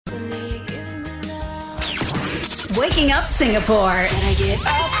Waking Up Singapore. Gotta get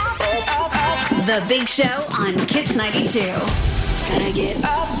up. The Big Show on Kiss 92. Gotta get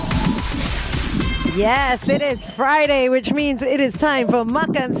up. Yes, it is Friday, which means it is time for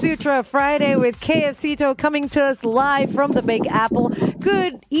Makansutra Friday with Seetoh coming to us live from the Big Apple.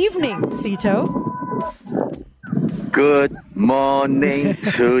 Good evening, Seetoh. Good morning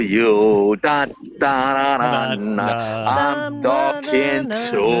to you. Da, da, da, da, da. I'm talking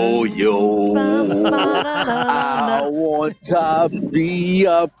to you. I want to be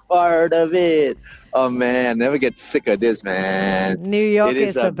a part of it. Oh man, never get sick of this, man. New York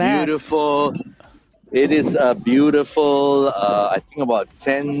is the best. It is a beautiful, I think about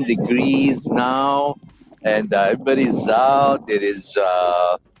 10 degrees now, and everybody's out. It is,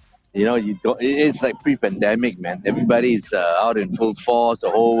 it's like pre-pandemic, man. Everybody's out in full force. The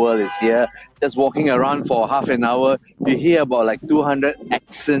whole world is here. Just walking around for half an hour, you hear about like 200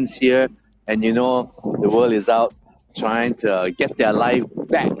 accents here, and the world is out trying to get their life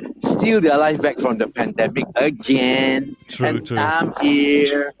back, steal their life back from the pandemic again. True. I'm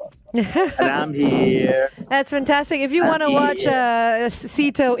here. And I'm here. That's fantastic. If you want to watch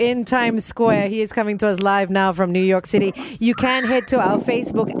Seetoh in Times Square, he is coming to us live now from New York City. You can head to our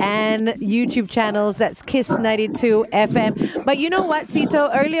Facebook and YouTube channels. That's Kiss 92 FM. But you know what, Seetoh?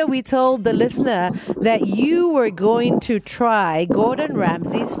 Earlier we told the listener that you were going to try Gordon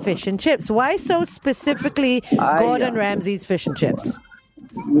Ramsay's fish and chips. Why so specifically Gordon Ramsay's fish and chips?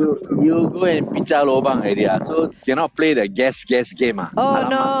 You go and pizza lobang area, so cannot play the guess game.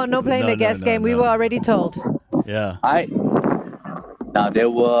 Oh, no playing the guess game. We were already told. Yeah. Now, there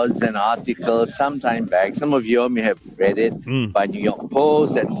was an article some time back, some of you may have read it, by New York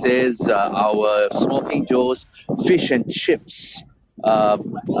Post that says our Smoking Joe's fish and chips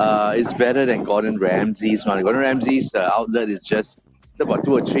is better than Gordon Ramsay's one. Gordon Ramsay's outlet is just about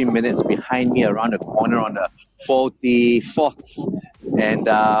 2 or 3 minutes behind me around the corner on the 44th. And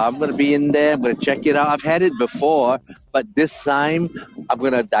I'm going to be in there. I'm going to check it out. I've had it before, but this time I'm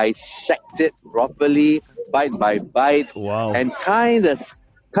going to dissect it properly, bite by bite, and kind of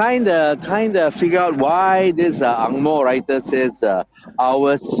figure out why this Ang Mo writer says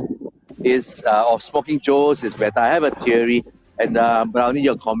ours is, or Smoking Joe's is better. I have a theory, and but I'll need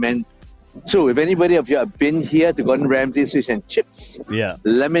your comment too. If anybody of you have been here to Gordon Ramsay's fish and chips,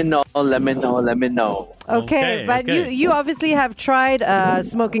 let me know. Okay, but you obviously have tried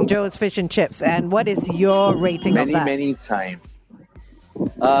Smoking Joe's fish and chips, and what is your rating of that? Many times.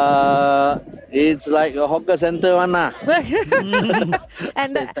 It's like a hawker center one.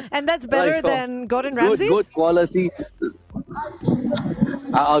 And that's better than Gordon Ramsay's? Good quality.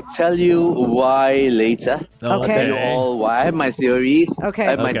 I'll tell you why later. Okay. I'll tell you all why. I have my theories. Okay.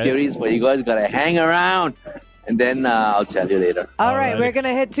 I have my theories, but you guys got to hang around. And then I'll tell you later. All right, we're going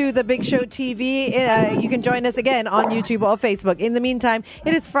to head to the Big Show TV. You can join us again on YouTube or Facebook. In the meantime,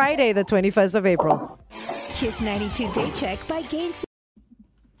 it is Friday, the 21st of April. Kiss 92 Day Check by Gaines.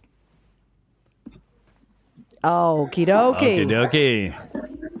 Okie dokie.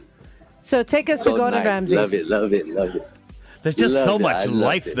 So take us to Gordon Ramsay's. Love it. There's just so much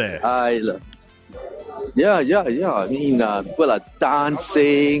life there. I love it. Yeah. I mean, people are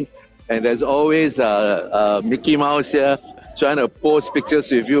dancing, and there's always Mickey Mouse here trying to post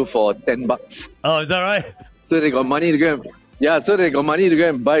pictures with you for $10. Oh, is that right? So they got money to go. So they got money to go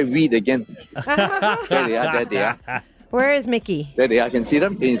and buy weed again. There they are. Where is Mickey? There they are. Can you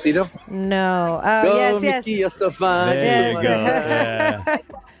see them? No. Go, yes. Mickey, you're so fun. There you go. Yeah.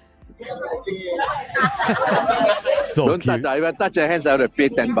 So Don't cute. touch. If I touch your hands, I would have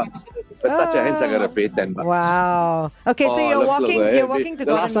paid $10. If I touch your hands, I gotta pay $10. Wow. Okay, so you're walking. You're walking to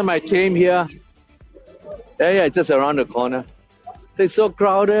the Gordon. last time I came here, it's just around the corner. So it's so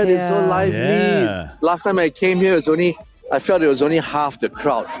crowded. It's so lively. Yeah. Last time I came here, I felt it was only half the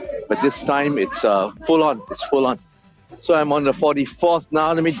crowd, but this time it's full on. It's full on. So I'm on the 44th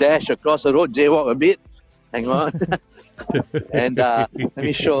now. Let me dash across the road, jaywalk a bit. Hang on. And let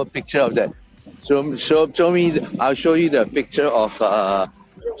me show a picture of that. Show me. I'll show you the picture of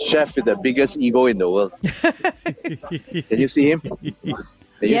chef with the biggest ego in the world. Can you see him? Can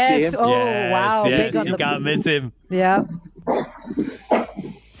you see him? Wow. Yes, Big on you the... can't miss him. Yeah.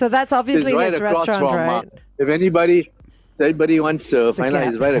 So that's obviously right his restaurant, from, right? If anybody wants to find out,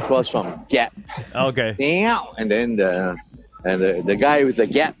 it's right across from Gap. Okay. And then the guy with the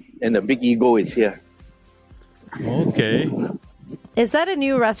Gap and the big ego is here. Okay. Is that a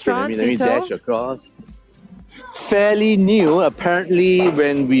new restaurant, Let me dash Seetoh? across. Fairly new. Apparently,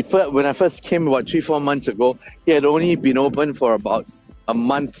 when I first came about 3-4 months ago, it had only been open for about a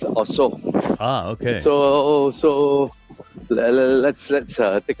month or so. Okay. So Let's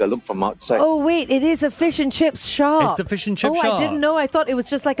take a look from outside. Oh, wait, it is a fish and chips shop. It's a fish and chip shop. shop. I didn't know. I thought it was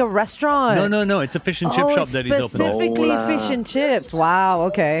just like a restaurant. No. It's a fish and chip shop that he's opening. Specifically fish and chips. Wow,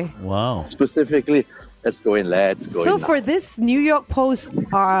 okay. Wow. Specifically, let's go in. So for this New York Post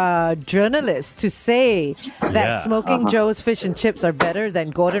journalist to say that Smoking Joe's fish and chips are better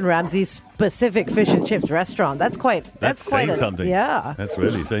than Gordon Ramsay's specific fish and chips restaurant, that's quite saying something. Yeah. That's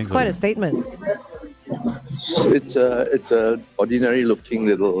really saying it's quite a statement. It's a ordinary looking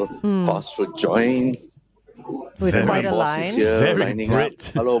little fast food joint. With Very quite a Boss line. is here, Very lining Brit.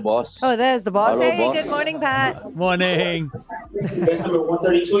 up. Hello, boss. Oh, there's the boss. Hello, Hey, boss. good morning, Pat. Morning. Base number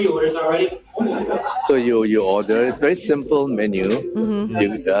 132, your order's not ready. So you order. It's very simple menu.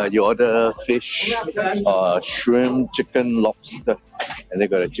 You order fish, shrimp, chicken, lobster, and they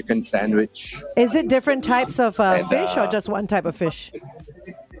got a chicken sandwich. Is it different types of And, fish or just one type of fish?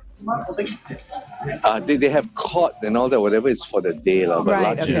 They have cod and all that, whatever is for the day, but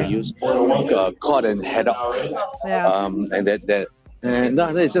Right, largely okay. they use cod and haddock. Yeah. And that. And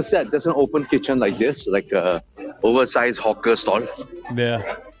no, it's just that there's an open kitchen like this, like a oversized hawker stall.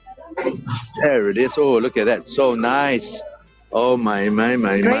 Yeah. There it is. Oh, look at that. So nice. Oh, my.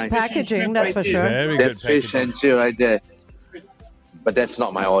 Great packaging, that's for sure. Very good That's fish packaging. and chip right there. But that's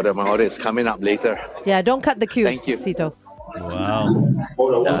not my order. My order is coming up later. Yeah, don't cut the queues, Thank you. Seetoh. Wow.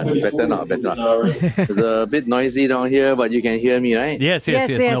 Better not. It's a bit noisy down here, but you can hear me, right? Yes.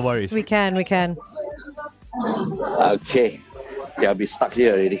 No worries. We can. Okay. Yeah, I'll be stuck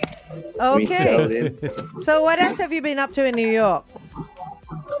here already. We settled Okay. in. So what else have you been up to in New York?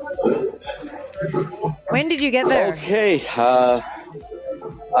 When did you get there? Okay.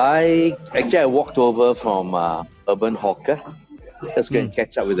 I walked over from Urban Hawker. Just go and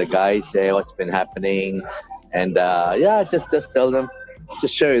catch up with the guys there, what's been happening. And just tell them,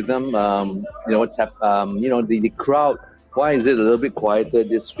 just share with them, what's happening. The crowd. Why is it a little bit quieter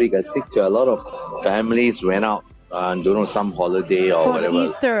this week? I think a lot of families went out on, some holiday or For whatever.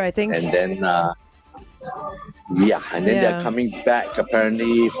 Easter, I think. And then, they're coming back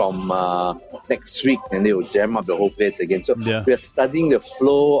apparently from next week, and they will jam up the whole place again. So we're studying the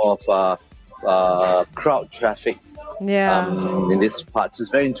flow of crowd traffic. In this part. So it's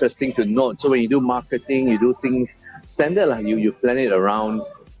very interesting to note. So when you do marketing, you do things standard, you plan it around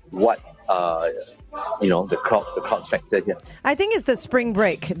what the crowd factor here. I think it's the spring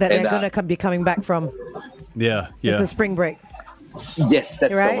break that they're going to be coming back from. Yeah. It's a spring break. Yes,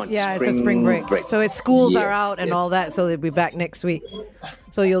 that's right? the one. Yeah, it's a spring break. So it's schools are out and yes. all that, so they'll be back next week.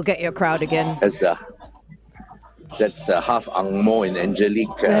 So you'll get your crowd again. That's half Angmo and Angelique.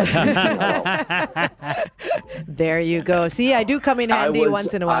 There you go. See, I do come in handy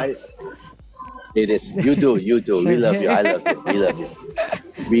once in a while. It is. You do. We love you. I love you. We love you.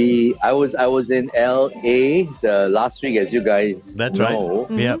 I was in LA the last week, as you guys That's know.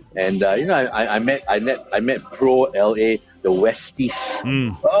 right. Yeah. And I met pro LA, the Westies.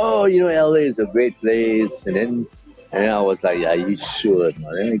 Oh, LA is a great place. And then I was like, yeah, you should.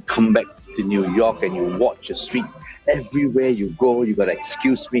 And then you come back to New York and you watch the street. Everywhere you go, you gotta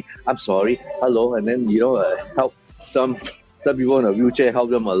excuse me. I'm sorry. Hello, and then help some people in a wheelchair, help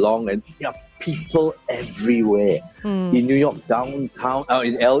them along, and people everywhere. In New York downtown,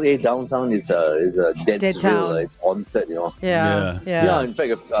 in LA downtown is a dead town. It's haunted. Yeah. Yeah, in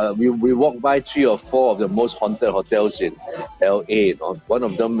fact, we walked by 3 or 4 of the most haunted hotels in LA. One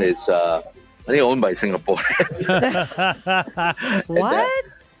of them is I think owned by Singapore. What?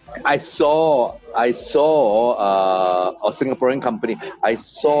 I saw a Singaporean company. I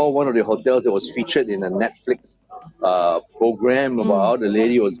saw one of the hotels that was featured in a Netflix program about how the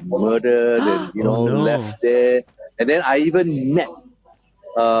lady was murdered and left there. And then I even met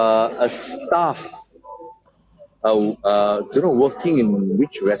a staff, working in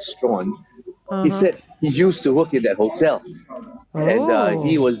which restaurant. He said he used to work in that hotel. And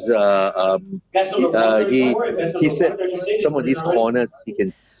he was he said some of these corners he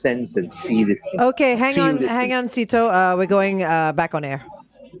can sense and see this. Okay, hang on, Seetoh. We're going back on air.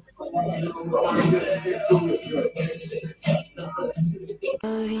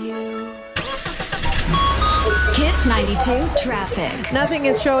 Kiss 92 traffic. Nothing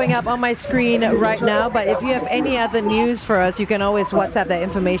is showing up on my screen right now, but if you have any other news for us, you can always WhatsApp that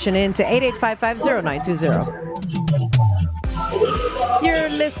information in to 88550920. You're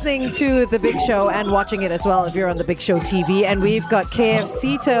listening to The Big Show and watching it as well if you're on The Big Show TV. And we've got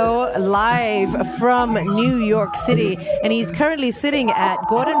Seetoh live from New York City. And he's currently sitting at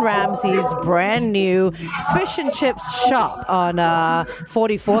Gordon Ramsay's brand new fish and chips shop on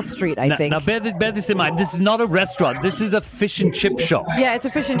 44th Street, I think. Now, bear this in mind. This is not a restaurant. This is a fish and chip shop. Yeah, it's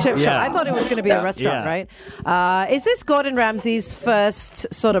a fish and chip shop. I thought it was going to be a restaurant, right? Is this Gordon Ramsay's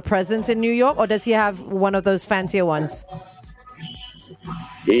first sort of presence in New York, or does he have one of those fancier ones?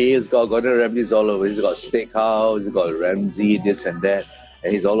 He's got Gordon Ramsay's all over. He's got Steakhouse, he's got Ramsay, this and that.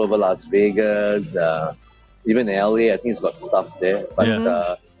 And he's all over Las Vegas, even in LA, I think he's got stuff there.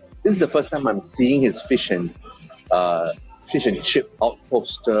 But this is the first time I'm seeing his fish and chip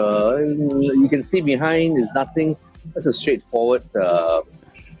outpost. You can see behind is nothing. It's a straightforward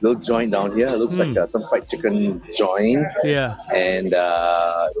little joint down here. It looks like some fried chicken joint. Yeah. And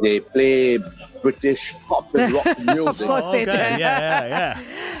they play British pop and rock music. Of course they do. Yeah.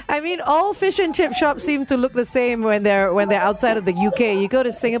 I mean, all fish and chip shops seem to look the same when they're outside of the UK. You go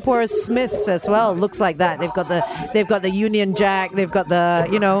to Singapore, Smith's as well. Looks like that. They've got the Union Jack. They've got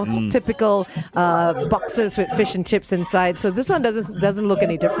the typical boxes with fish and chips inside. So this one doesn't look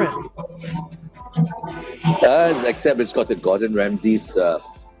any different. Except it's got the Gordon Ramsay's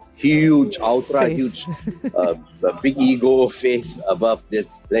huge, huge, big ego face above this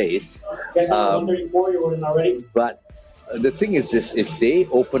place. Yes, 134, you're ordering already. But the thing is this, if they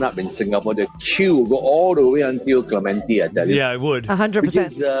open up in Singapore, the queue will go all the way until Clementi, I tell you. Yeah, it would. 100%.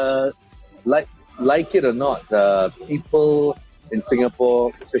 Because, like it or not, people in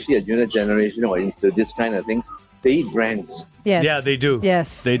Singapore, especially a junior generation or into this kind of things, they eat brands. Yes. Yeah, they do.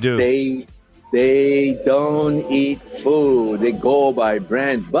 Yes. They do. They don't eat food. They go by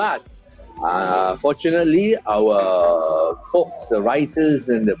brand. But fortunately, our folks, the writers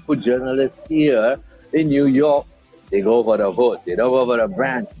and the food journalists here in New York, they go for the food. They don't go for the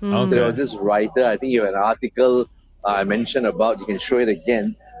brand. So there was this writer, I think you have an article I mentioned about, you can show it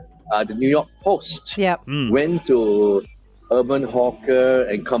again. The New York Post went to Urban Hawker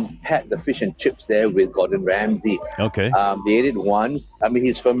and compared the fish and chips there with Gordon Ramsay. Okay. They ate it once. I mean,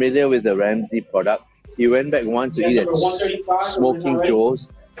 he's familiar with the Ramsay product. He went back once to eat at Smoking Joe's,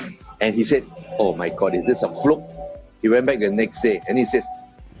 and he said, "Oh my God, is this a fluke?" He went back the next day, and he says,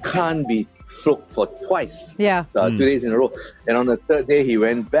 "Can't be fluke for twice." 2 days in a row. And on the third day, he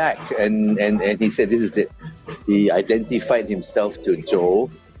went back, and he said, "This is it." He identified himself to Joe,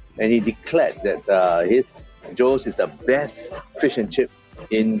 and he declared that Joe's is the best fish and chip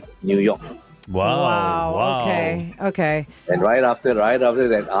in New York. Wow. Okay. And right after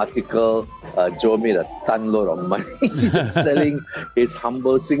that article, Joe made a ton load of money just selling his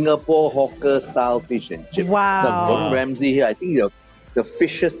humble Singapore hawker style fish and chip. Wow. Now, Gordon Ramsay here, I think the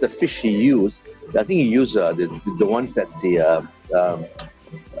fish he used, I think he used the ones that the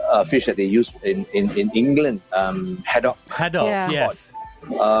fish that they use in England, haddock. Yes.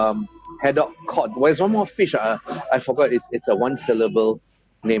 Haddock cod. Well, there's one more fish. I forgot. It's a one syllable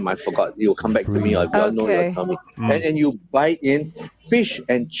name. I forgot. You'll come back to me, or if you know, you'll tell me. And you bite in. Fish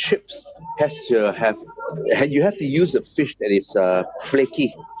and chips you have to use a fish that is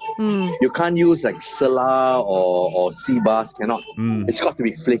flaky. You can't use like Sela or sea bass. Cannot. It's got to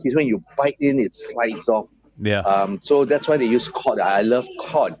be flaky. So when you bite in, it slides off. Yeah. So that's why they use cod. I love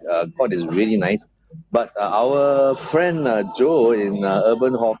cod. Cod is really nice. But our friend Joe in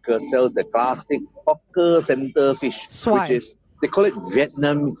Urban Hawker sells the classic hawker center fish, Swai. which is they call it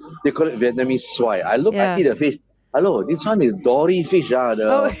Vietnamese swai. I see the fish. Hello, this one is dory fish.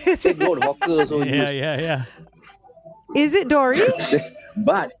 The road hawkers. Yeah. Is it dory?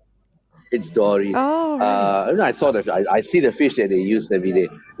 But it's dory. Oh. Right. I saw I see the fish that they use every day.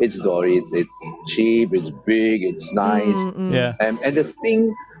 It's dory. It's cheap. It's big. It's nice. Yeah. And the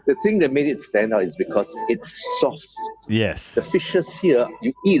thing that made it stand out is because it's soft. Yes. The fishes here,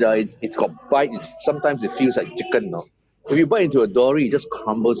 you eat, it's got bite. Sometimes it feels like chicken. No? If you bite into a dory, it just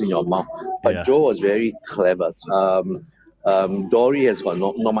crumbles in your mouth. But Joe was very clever. Dory has got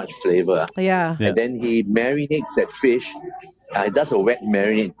not much flavor. Yeah. And then he marinates that fish. He does a wet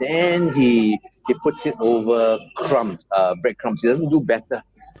marinade. Then he puts it over breadcrumbs. He doesn't do batter.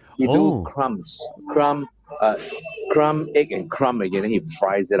 He do crumbs. Crumb, egg, and crumb again, and he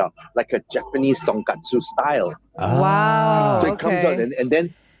fries it up like a Japanese tonkatsu style. Wow. So it comes out, and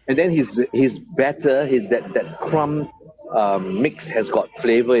then his batter, that crumb mix has got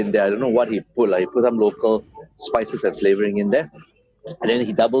flavor in there. I don't know what he put. Like he put some local spices and flavoring in there, and then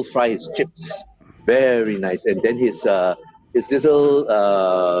he double fry his chips. Very nice. And then his little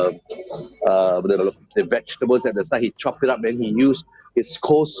the vegetables at the side, he chopped it up, and he used his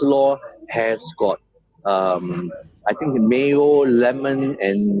coleslaw has got I think mayo, lemon,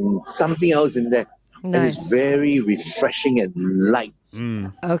 and something else in there. And it's Nice. very refreshing and light.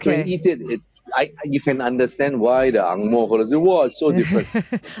 When you Okay. eat it, you can understand why the Ang Mo fellas say, wow, it's so different.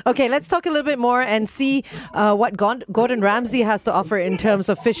 Okay, let's talk a little bit more and see what Gordon Ramsay has to offer in terms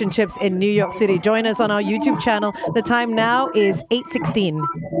of fish and chips in New York City. Join us on our YouTube channel. The time now is 8:16.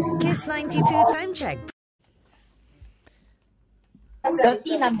 Kiss 92 time check.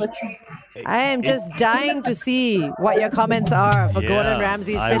 Dirty number 3. I am just dying to see what your comments are for Gordon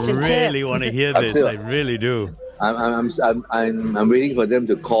Ramsay's fish and chips. I really want to hear this. I really do. I'm waiting for them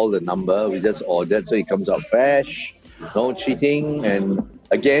to call the number. We just ordered, so it comes out fresh, no cheating, and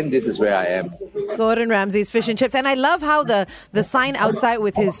again, this is where I am. Gordon Ramsay's fish and chips. And I love how the sign outside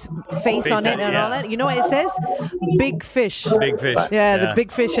with his face on it and all that. You know what it says? Big fish. Big fish. Yeah, the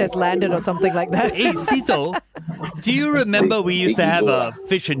big fish has landed or something like that. Hey, Seetoh, do you remember we used to have a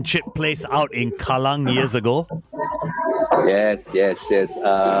fish and chip place out in Kallang years ago? Yes.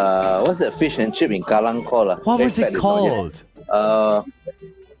 What's that fish and chip in Kallang called? What was it called?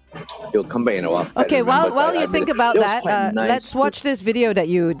 You'll come back in a while. Okay, while you think about was that, quite nice. let's watch this video that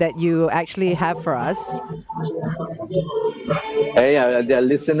you actually have for us. Hey, the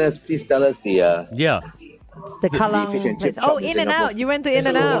listeners, please tell us the The fish Kallang and place. chip Oh, shop in In and Singapore. Out. You went to In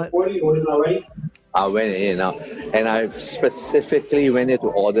and Out. 40, what is already? I went in now, and I specifically went there to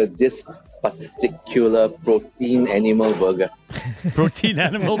order this particular protein animal burger. Protein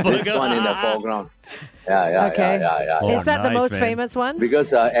animal burger. This one in the foreground. Yeah. Okay. Oh, Is that the nice, most man. famous one?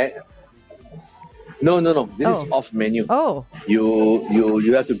 Because no. This Oh. is off menu. Oh,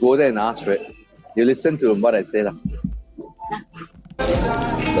 You have to go there and ask for it. You listen to what I say, lah.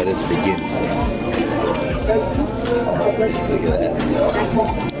 So let's begin.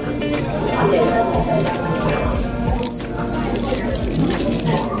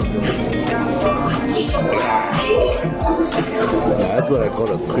 That's what I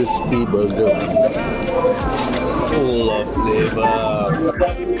call a crispy burger. Full of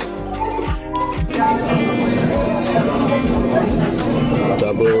flavor.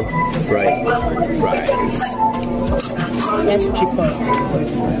 Double fried fries. That's cheaper.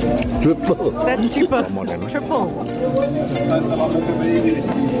 Triple. that's cheaper. More than that. Triple.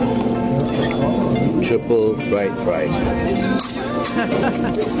 Triple fried fries.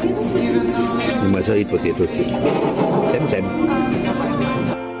 You must eat potato chip. Same.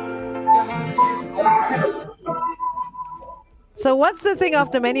 So what's the thing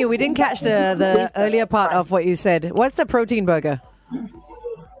off the menu? We didn't catch the earlier part of what you said. What's the protein burger?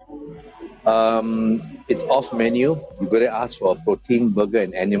 It's off menu. You got to ask for a protein burger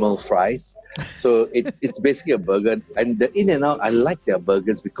and animal fries. So it's basically a burger. And the In and Out, I like their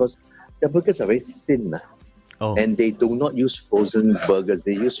burgers because their burgers are very thin. Oh. And they do not use frozen burgers.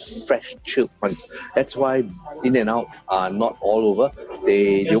 They use fresh chilled ones. That's why In and Out are not all over.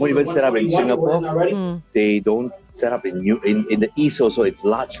 They don't even set up in Singapore. They don't set up in the East also. It's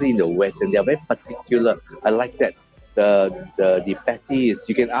largely in the West, and they are very particular. I like that. The patty is,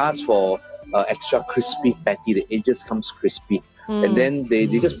 you can ask for extra crispy patty. The edges comes crispy. And then they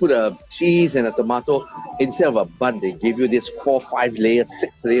just put a cheese and a tomato. Instead of a bun, they give you this 4, 5 layers,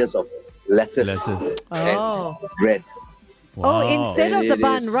 6 layers of lettuce. Oh. and bread. Oh, instead of the It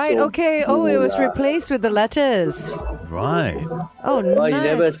bun, is right? so Okay. Oh, it was good. replaced with the lettuce. Right. Oh, Oh, nice. you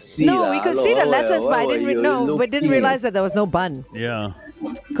never see no, lah. we could see the Oh, lettuce, but I well, didn't you know. We didn't looking. realize that there was no bun. Yeah.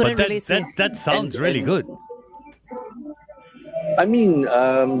 Couldn't But really see. that sounds really and- good. I mean,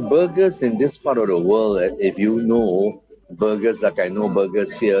 burgers in this part of the world, if you know burgers like I know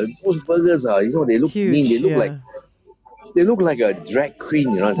burgers here, most burgers are, they look Huge, mean. yeah. They look like a drag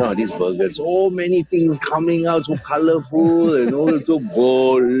queen, some of these burgers. So many things coming out, so colorful and all so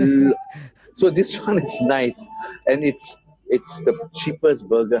bold. So this one is nice. And it's the cheapest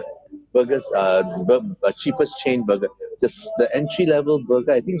burgers, cheapest chain burger. The entry level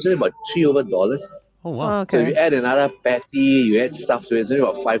burger, I think it's only about $3. Oh, wow. So if you Okay. add another patty, you add stuff to it, it's only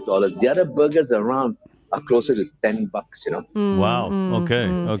about $5. The other burgers around are closer to $10, Wow.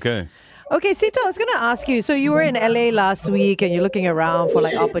 Okay. Okay, Seetoh, I was going to ask you. So you were in LA last week and you're looking around for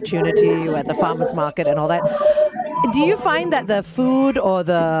like opportunity. You were at the farmers market and all that. Do you find that the food or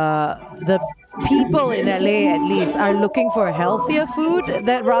the people in LA at least are looking for healthier food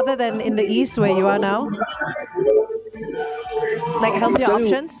that rather than in the East where you are now? Like healthier Tell you,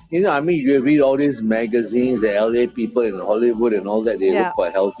 options? You read all these magazines, the LA people in Hollywood and all that, they Yeah. look for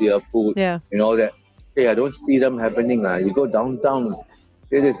healthier food Yeah. and all that. Hey, I don't see them happening. You go downtown,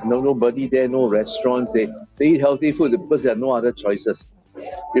 there is nobody there, no restaurants. They eat healthy food because there are no other choices.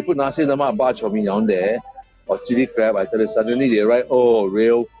 They put nasi lemak, bak chor mee down there, or chili crab. I tell you, suddenly they write,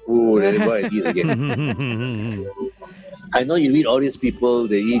 real food, and they go and eat again. I know you read all these people.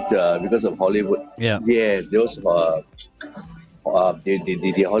 They eat because of Hollywood. Yeah. Yeah, those the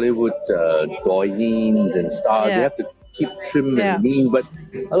Hollywood doyens and stars. Yeah. They have to keep trim Yeah. and lean. But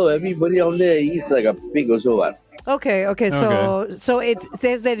hello, everybody out there eats like a pig also. What? Okay. So it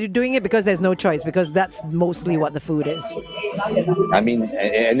says that you're doing it because there's no choice, because that's mostly what the food is. I mean,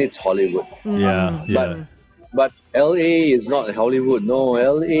 and it's Hollywood. Yeah. But LA is not Hollywood. No,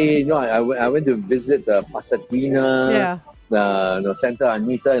 LA. No, I went to visit Pasadena. Santa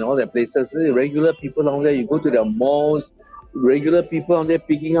Anita and all that places. Regular people down there. You go to the malls. Regular people on there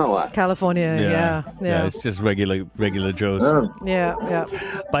picking out. California, yeah. It's just regular Joes. Yeah.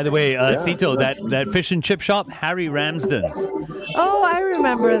 By the way, Seetoh, that fish and chip shop, Harry Ramsden's. Oh, I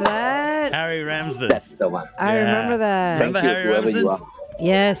remember that. Harry Ramsden's. That's the one. I remember that. Thank Remember you, Harry whoever you Ramsden's? are.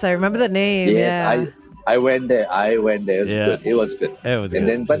 Yes, I remember the name. Yes, Yeah. I went there. It was good. It was and good.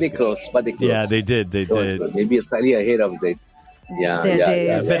 then, but they closed. Yeah, they did. It was good. Maybe slightly ahead of the. Their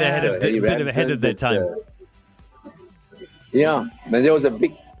days. A bit ahead of their time. Yeah, and there was a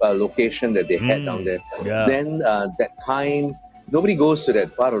big location that they had down there. Yeah. Then that time, nobody goes to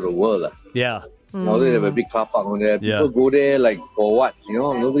that part of the world. Yeah. Now they have a big car park on there. Yeah. People go there like for what?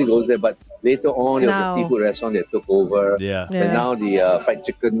 Nobody goes there. But later on, there was Now. a seafood restaurant that took over. Yeah. And now the fried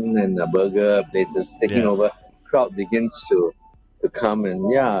chicken and burger places taking over. Crowd begins to come, and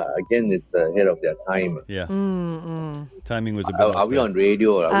again, it's ahead of their time. Yeah. Timing was a bit. Are we on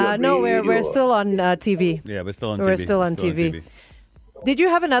radio? No, we're still on TV. Yeah, we're still on TV. We're still on TV. Did you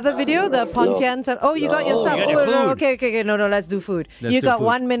have another video? The Pontians? Oh, you got your stuff. You got your no, food. okay. No, let's do food. Let's you do got food.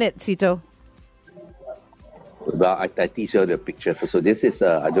 1 minute, Seetoh. Well, I teach you the picture first. So this is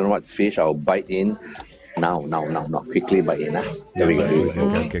I don't know what fish. I'll bite in. Now. Quickly bite in. There we go.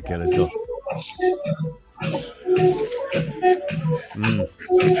 Okay, let's go.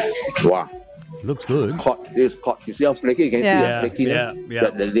 Wow. Looks good. Caught. This caught. You see how flaky? You can see Yeah. the flakiness. Yeah.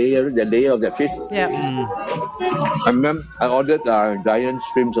 The layer of that fish. Yeah. I ordered giant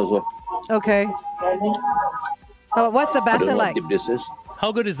shrimps also. Okay. Oh, what's the I batter don't know like? what dip this is.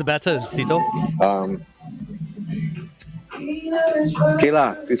 How good is the batter, Seetoh? Okay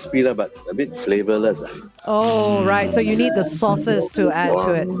lah, crispy lah, but a bit flavorless. Oh, right. So you need the sauces to add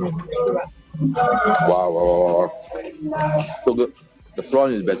to it. Wow. So good. The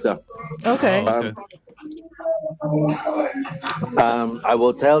prawn is better. Okay. I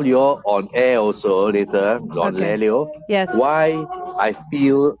will tell you on air also later on Okay. Lelio. Yes. Why I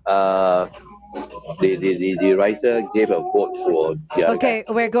feel the writer gave a vote for the other Okay,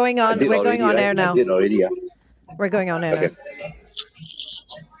 guy. we're going on. I did We're already, going on right? air now. I did already. Yeah. We're going on air. Okay.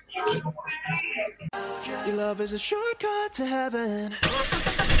 Your love is a shortcut to heaven.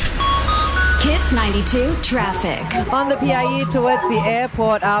 Kiss 92 traffic. On the PIE towards the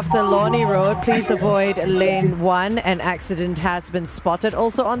airport after Lornie Road, please avoid lane 1. An accident has been spotted.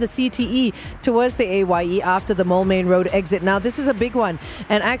 Also on the CTE towards the AYE after the Mole Main Road exit. Now, this is a big one.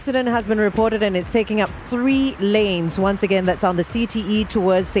 An accident has been reported and it's taking up 3 lanes. Once again, that's on the CTE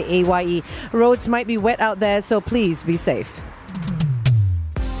towards the AYE. Roads might be wet out there, so please be safe.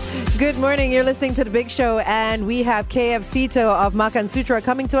 Good morning. You're listening to The Big Show, and we have KF Seetoh of Makansutra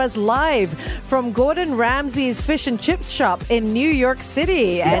coming to us live from Gordon Ramsay's Fish and Chips shop in New York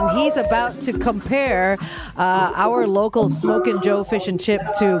City. And he's about to compare our local Smoke and Joe Fish and Chip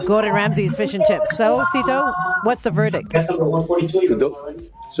to Gordon Ramsay's Fish and Chips. So, Seetoh, what's the verdict? That's number 142.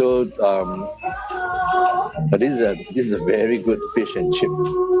 So this is a very good fish and chip,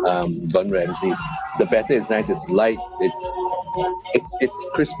 Gordon Ramsay's. The batter is nice. It's light. It's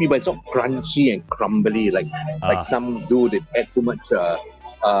crispy, but it's not crunchy and crumbly like some do. They add too much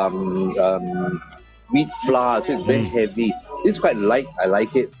wheat flour, so it's very heavy. It's quite light. I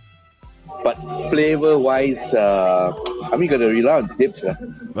like it. But flavor-wise, you got to rely on dips.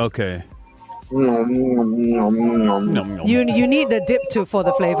 Okay. You need the dip for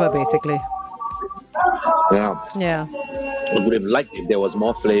the flavor, basically. Yeah. I would have liked if there was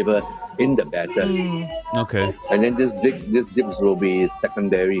more flavor in the batter. Okay. And then this dips will be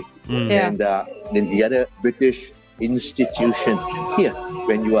secondary. Yeah. And then the other British institution here,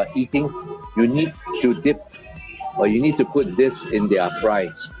 when you are eating, you need to dip or you need to put this in their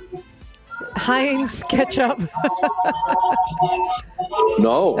fries. Heinz ketchup.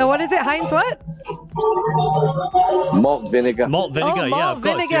 No. What is it? Heinz what? Malt vinegar. Malt vinegar, malt yeah, of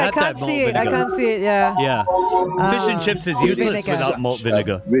course. vinegar. You I have to can't have malt see it. I vinegar. can't see it. Yeah. Yeah. Fish and chips is useless vinegar. without malt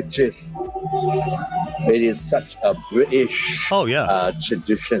vinegar. British. It is such a British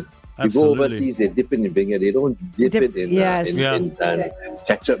tradition. You go Absolutely. overseas, they dip it in vinegar. They don't dip it in, in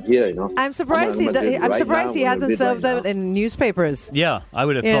ketchup here, you know. I'm surprised he hasn't served them in newspapers. Yeah, I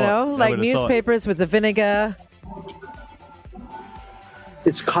would have You thought. know, I like would have thought. newspapers with the vinegar.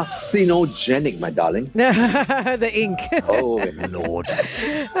 It's carcinogenic, my darling. The ink. Oh, Lord.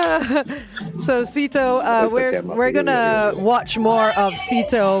 So Seetoh, we're gonna watch more of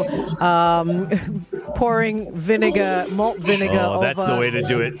Seetoh pouring malt vinegar over that's the way to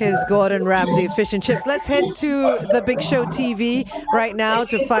do it. his Gordon Ramsay fish and chips. Let's head to the Big Show TV right now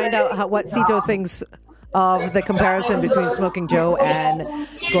to find out what Seetoh thinks of the comparison between Smoking Joe and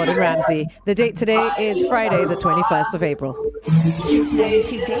Gordon Ramsay. The date today is Friday, the 21st of April. Kids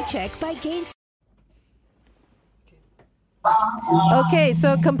 92 Day Check by Gaines. Okay,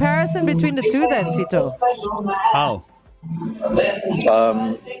 so comparison between the two then, Seetoh. How?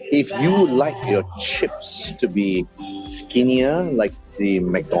 If you like your chips to be skinnier, like the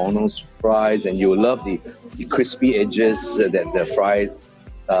McDonald's fries, and you love the crispy edges that the fries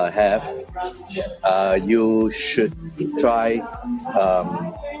have, you should try.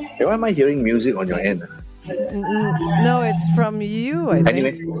 Why am I hearing music on your end? No, it's from you, I think.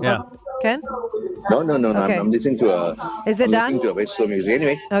 Anyway, Yeah. Ken? no. Okay. I'm listening to a. Is it I'm done? listening to a very slow music.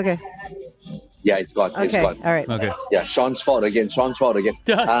 Anyway, Okay. yeah, it's gone. It's Okay. gone. All right. Okay. Yeah, Sean's fault again.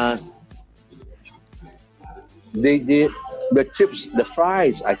 The chips, the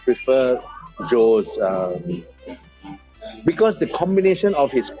fries, I prefer Joe's because the combination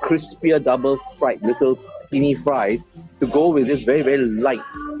of his crispier double fried little skinny fries to go with this very, very light.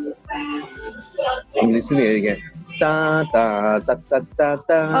 I'm listening to it again. Da, da, da, da, da,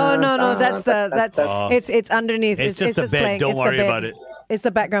 da, Oh no, that's Oh. it's underneath. It's just the bed. playing. Don't It's the worry bed. about it. It's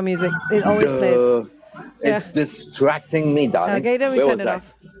the background music. It always plays. It's distracting me, darling. Okay, then we Where turn was it I?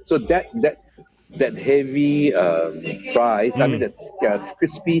 off. So that heavy fries, I mean that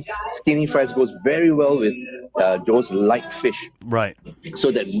crispy skinny fries goes very well with Joe's light fish. Right.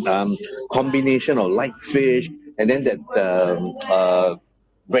 So that combination of light fish and then that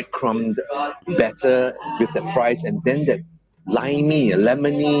breadcrumbed batter with the fries and then that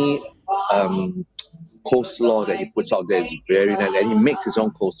lemony coleslaw that he puts out there is very nice, and he makes his own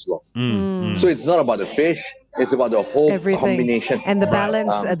coleslaw. So it's not about the fish; it's about the whole Everything. combination And the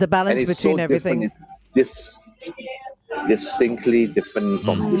balance, the balance and it's between so everything. different. It's distinctly different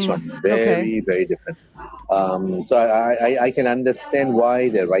from this one. Very, very different. So I can understand why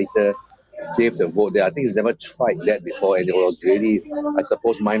the writer gave the vote there. I think he's never tried that before, and it was really, I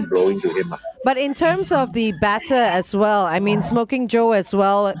suppose, mind blowing to him. But in terms of the batter as well, I mean, Smoking Joe as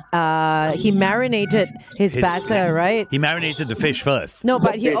well, he marinated his batter, right? He marinated the fish first. No,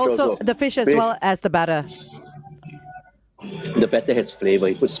 but he Fish also, also. the fish as Fish. well as the batter. The batter has flavor.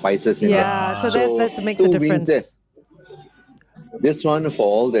 He puts spices in it. Yeah, so that makes a two wins difference. there. This one, for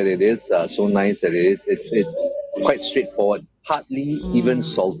all that it is, so nice that it is, it's quite straightforward. Hardly even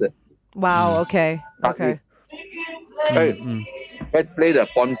salted. Wow, okay. Okay. Hey, let's play the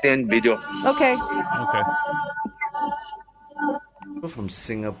Pontian video. Okay. Okay. From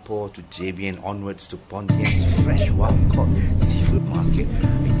Singapore to JB and onwards to Pontian's fresh wild caught seafood market.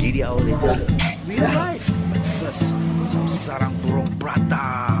 A giddy hour later, we arrived. But first, some sarang burung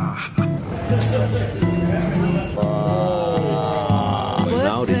prata.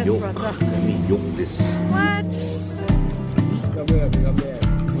 Now the this, yolk. prata? Let me yolk this. What?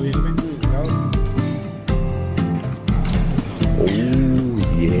 Oh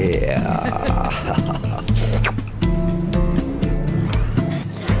yeah.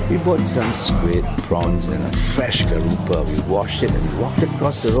 We bought some squid, prawns, and a fresh garupa. We washed it and walked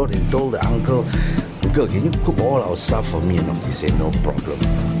across the road and told the uncle, "Uncle, can you cook all our stuff for me?" And he said, "No problem."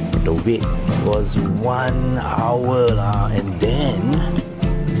 But the wait was 1 hour and then...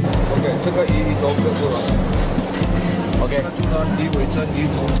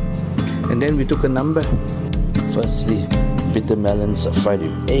 And then we took a number. Firstly, bitter melons fried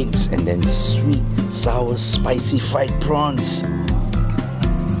with eggs, and then sweet, sour, spicy fried prawns.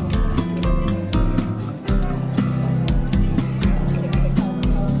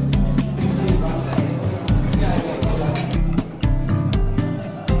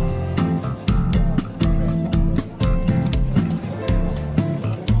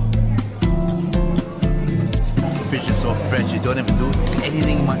 The fish is so fresh, you don't have to do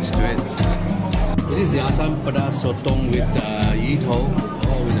anything much to it. This is the Assam Pada Sotong with Seetoh.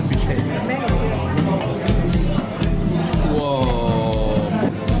 Oh, with the fish head. Whoa.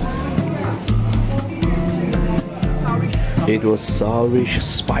 It was sourish,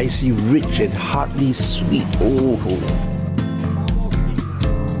 spicy, rich, and heartily sweet. Oh.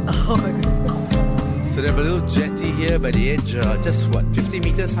 Oh my God. So they have a little jetty here by the edge, just 50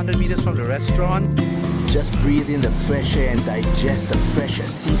 meters, 100 meters from the restaurant. Just breathe in the fresh air and digest the fresh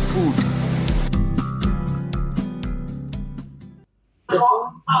seafood.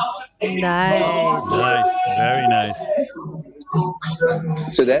 Nice. Nice. Very nice.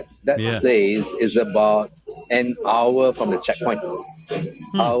 So that Yeah. place is about an hour from the checkpoint.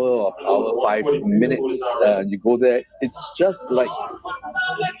 Hour 5 minutes. You go there. It's just like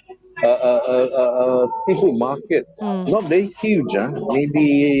a seafood market. Not very huge,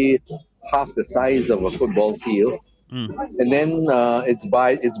 maybe half the size of a football field. And then it's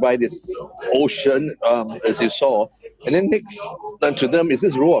by this ocean, as you saw. And then next to them is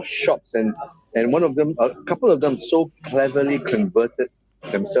this row of shops, and one of them, a couple of them, so cleverly converted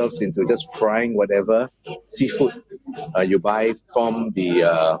themselves into just frying whatever seafood you buy from the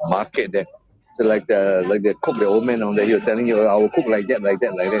market there. So like the cook, the old man down there, he was telling you, I will cook like that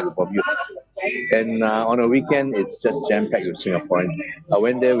for you. And on a weekend, it's just jam-packed with Singaporeans. I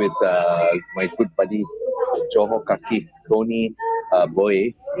went there with my good buddy, Johor Kaki, Tony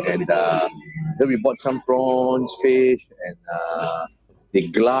Boy, and then we bought some prawns, fish, and the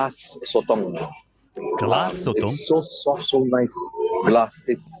glass sotong. Glass sotong? It's so soft, so nice. Glass.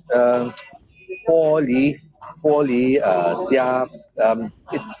 It's poorly, siap.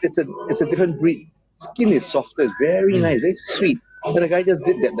 It's a different breed. Skin is softer. It's very nice, very sweet. And the guy just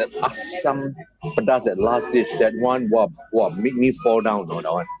did that asam pedas, that last dish. That one, wow, made me fall down. No,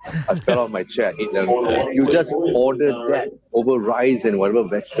 that one. I fell off my chair. I ate them. You just order that over rice and whatever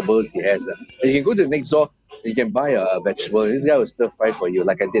vegetables he has. And you can go to the next door. You can buy a vegetable. This guy will stir fry for you,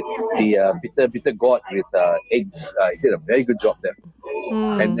 like I did. The bitter gourd with eggs. He did a very good job there.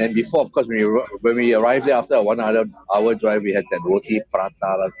 And before, of course, when we arrived there after a 1 hour drive, we had that roti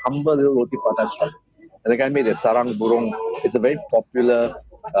prata, like humble little roti prata shop. And the guy made a sarang burung. It's a very popular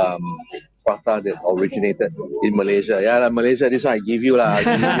prata that originated in Malaysia. Yeah, like Malaysia, this one I give you lah.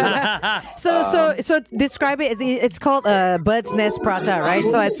 So describe it. It's called a bird's nest prata, right?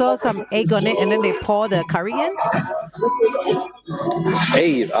 So I saw some egg on it, and then they pour the curry in.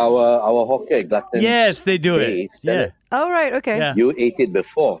 Hey, our hawker glutton. Yes, they do it. Yeah. Oh, right, okay. Yeah. You ate it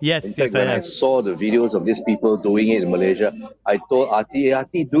before. Yes, In fact, yes, I when I have. saw the videos of these people doing it in Malaysia, I told Artie,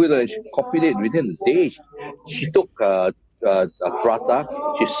 do it. And she copied it within a day. She took a prata,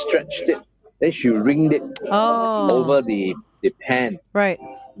 she stretched it, then she ringed it over the pan. Right.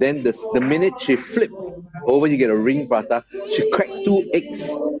 Then the minute she flipped over, you get a ring prata. She cracked 2 eggs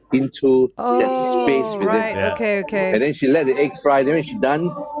into that space within. Right. Yeah. Okay. And then she let the egg fry. Then when she's done,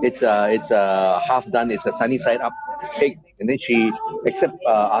 it's half done. It's a sunny side up egg. And then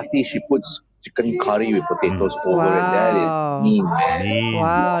Aarti, she puts chicken curry with potatoes over it. That is mean, man.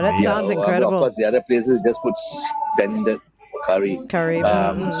 Wow, that sounds incredible. Of course, the other places just put standard curry.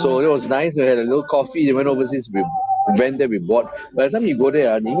 So it was nice. We had a little coffee. They went overseas. We went there. We bought. By the time you go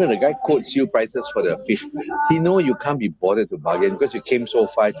there, even the guy quotes you prices for the fish. He know you can't be bothered to bargain because you came so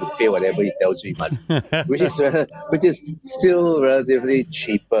far to pay whatever he tells you must, which is still relatively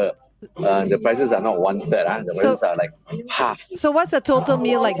cheaper. The prices are not 1/3. The prices are like half. So what's a total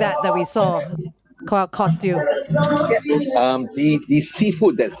meal like that we saw cost you? The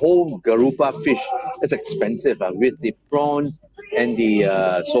seafood, that whole garupa fish, is expensive. With the prawns and the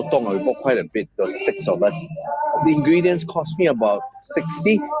sotong, we bought quite a bit. There was 6 of us. The ingredients cost me about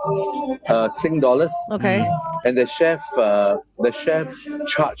 60 Sing dollars. Okay. And the chef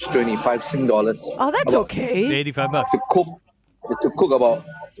charged 25 Sing dollars. Oh, that's okay. $85. To cook about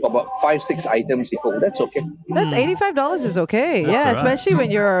 5-6 items. He cooked. That's okay. That's $85 is okay. That's Yeah, all right. especially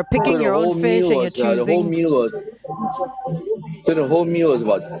when you're picking your own fish and you're choosing. The whole meal was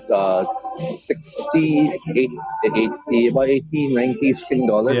about 60, 80, about 80, 90 Sing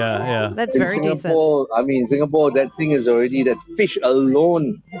dollars. Yeah. That's In very decent. Singapore, that thing is already, that fish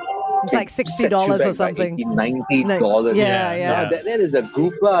alone. It's like $60 or something. $90. Yeah. That is a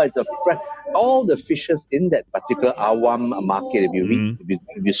grouper. It's a fresh. All the fishes in that particular Awam market, if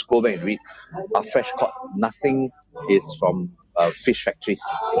you scroll back and read, are fresh caught. Nothing is from fish factories.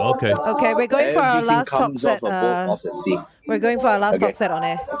 Okay. Okay, we're going for our Everything last talk comes set. off a boat off the sea. We're going for our last Okay. talk set on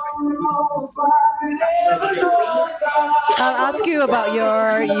air. I'll ask you about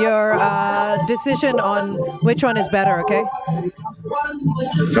your decision on which one is better, okay?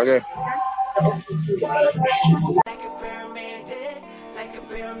 Okay. Like a pyramid, yeah. Like a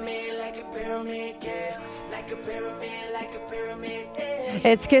pyramid, like a pyramid, yeah. Like a pyramid, like a pyramid, yeah.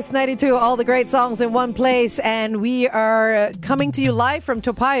 It's Kiss 92, all the great songs in one place, and we are coming to you live from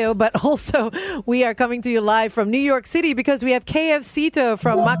Toa Payoh, but also we are coming to you live from New York City because we have KF Seetoh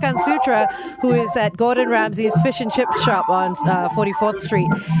from Makansutra, who is at Gordon Ramsay's Fish and Chip Shop on 44th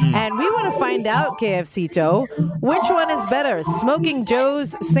Street. And we want to find out, KF Seetoh, which one is better, Smoking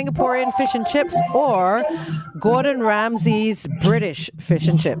Joe's Singaporean Fish and Chips or Gordon Ramsay's British Fish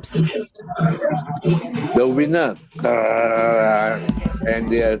and Chips? The winner. and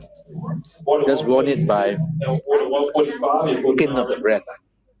they are just won it by skin of the breath.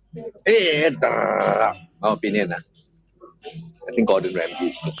 My opinion. I think Gordon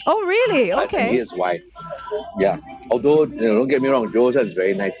Ramsay. Oh, really? I think Okay. here's why. Yeah. Although, don't get me wrong, Joe's is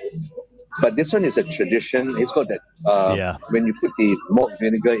very nice. But this one is a tradition. It's got that, when you put the malt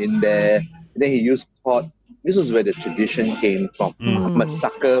vinegar in there, and then he used hot. This is where the tradition came from. I'm a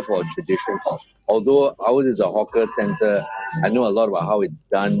sucker for tradition. Although ours is a hawker center, I know a lot about how it's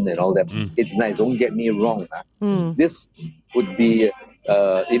done and all that. It's nice. Don't get me wrong. This would be,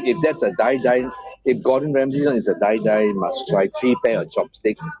 if that's a die, if Gordon Ramsay's one is a die, must try 3 pair of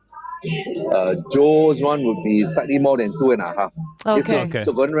chopsticks. Joe's one would be slightly more than 2.5. Okay.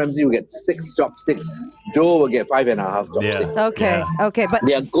 So Gordon Ramsay will get 6 chopsticks. Joe will get 5.5 chopsticks. Okay. But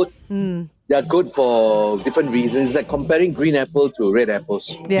They are good. They are good for different reasons. It's like comparing green apple to red apples.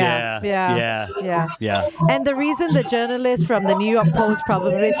 Yeah. And the reason the journalist from the New York Post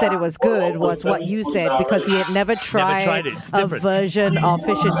probably said it was good was what you said, because he had never tried it. It's a different. version of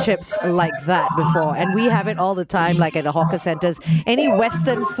fish and chips like that before. And we have it all the time, like at the hawker centers. Any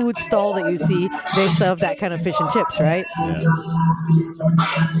Western food stall that you see, they serve that kind of fish and chips, right?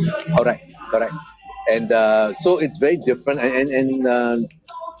 Correct. And so it's very different. And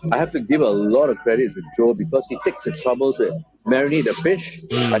I have to give a lot of credit to Joe because he takes the trouble to marinate the fish.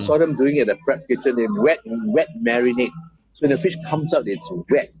 I saw them doing it at the prep kitchen in wet marinade. So when the fish comes out, it's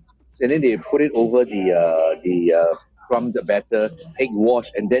wet. And then they put it over the crumb, the batter, egg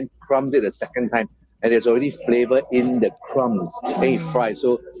wash, and then crumbed it a second time. And there's already flavor in the crumbs. And he fries.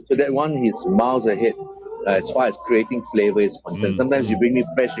 So that one, he's miles ahead as far as creating flavor is concerned. Sometimes you bring me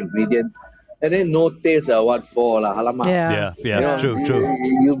fresh ingredients, and then no taste what for lah, alamak. Yeah. True.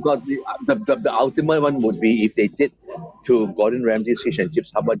 You've got the ultimate one would be if they did to Gordon Ramsay's fish and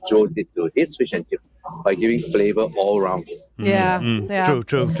chips, how about Joe did to his fish and chips by giving flavor all around.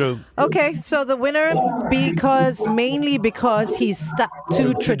 True. Okay, so the winner, mainly because he's stuck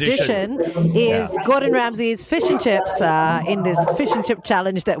to tradition, is Gordon Ramsay's fish and chips in this fish and chip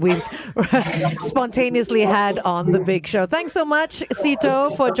challenge that we've spontaneously had on The Big Show. Thanks so much,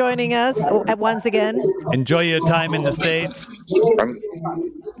 Seetoh, for joining us once again. Enjoy your time in the States.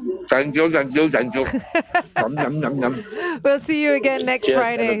 Thank you. We'll see you again next Cheers.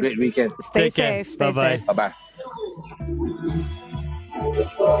 Friday. Have a great weekend. Stay Take care. safe. Stay Bye-bye. safe.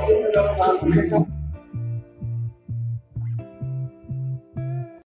 Bye-bye.